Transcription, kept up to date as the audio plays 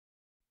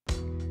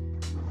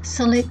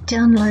Select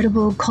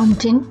downloadable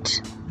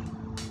content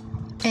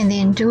and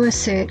then do a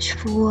search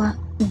for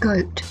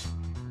goat.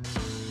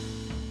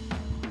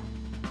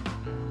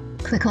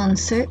 Click on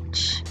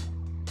search.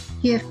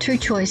 You have two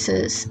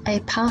choices, a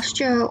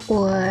pasture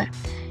or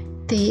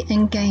the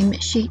in-game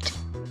sheep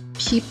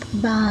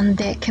barn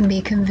that can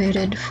be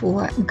converted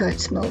for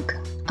goat's milk.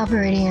 I've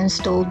already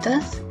installed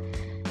this,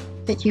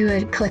 but you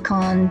would click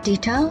on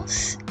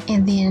details,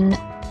 and then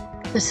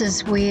this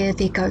is where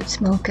the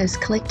goat's milk is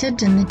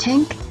collected in the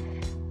tank,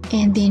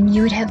 and then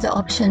you would have the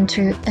option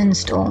to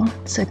install.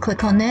 So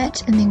click on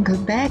that and then go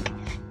back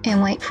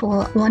and wait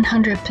for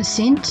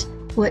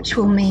 100%, which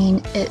will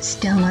mean it's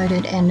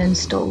downloaded and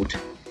installed.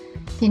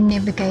 Then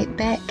navigate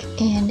back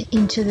and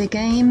enter the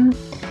game.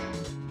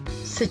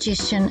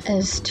 Suggestion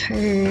is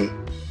to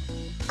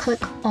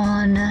click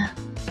on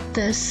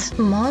this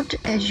mod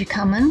as you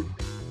come in.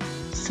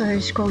 So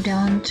scroll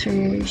down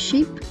to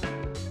sheep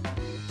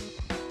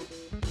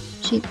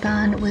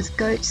barn with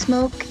goat's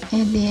milk,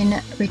 and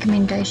then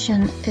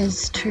recommendation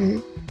is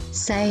to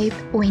save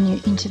when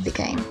you enter the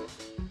game.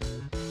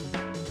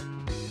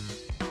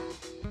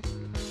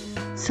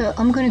 So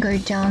I'm going to go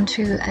down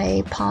to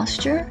a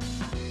pasture,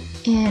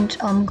 and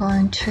I'm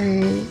going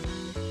to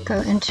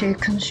go into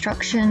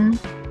construction,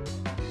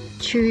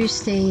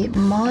 choose the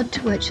mod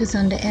which is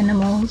under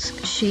animals,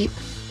 sheep.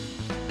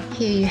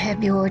 Here you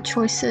have your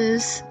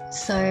choices.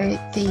 So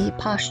the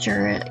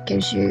pasture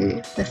gives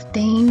you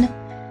 15,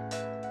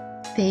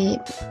 the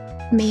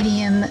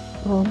medium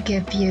will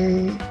give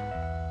you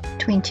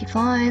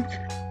 25,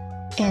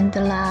 and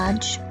the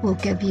large will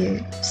give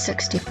you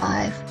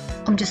 65.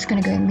 I'm just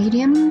going to go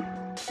medium.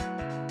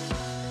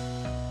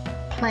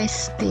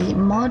 Place the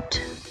mod,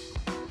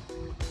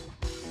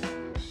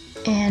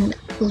 and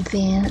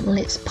then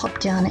let's pop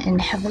down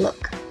and have a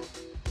look.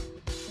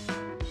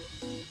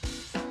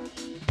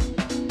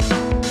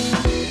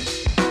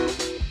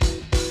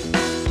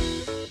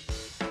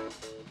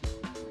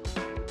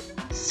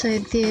 So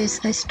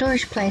there's a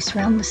storage place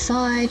around the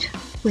side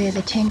where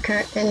the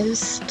tanker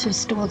is to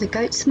store the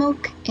goat's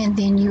milk, and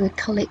then you would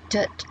collect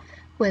it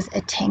with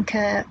a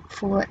tanker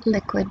for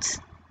liquids.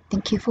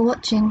 Thank you for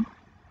watching.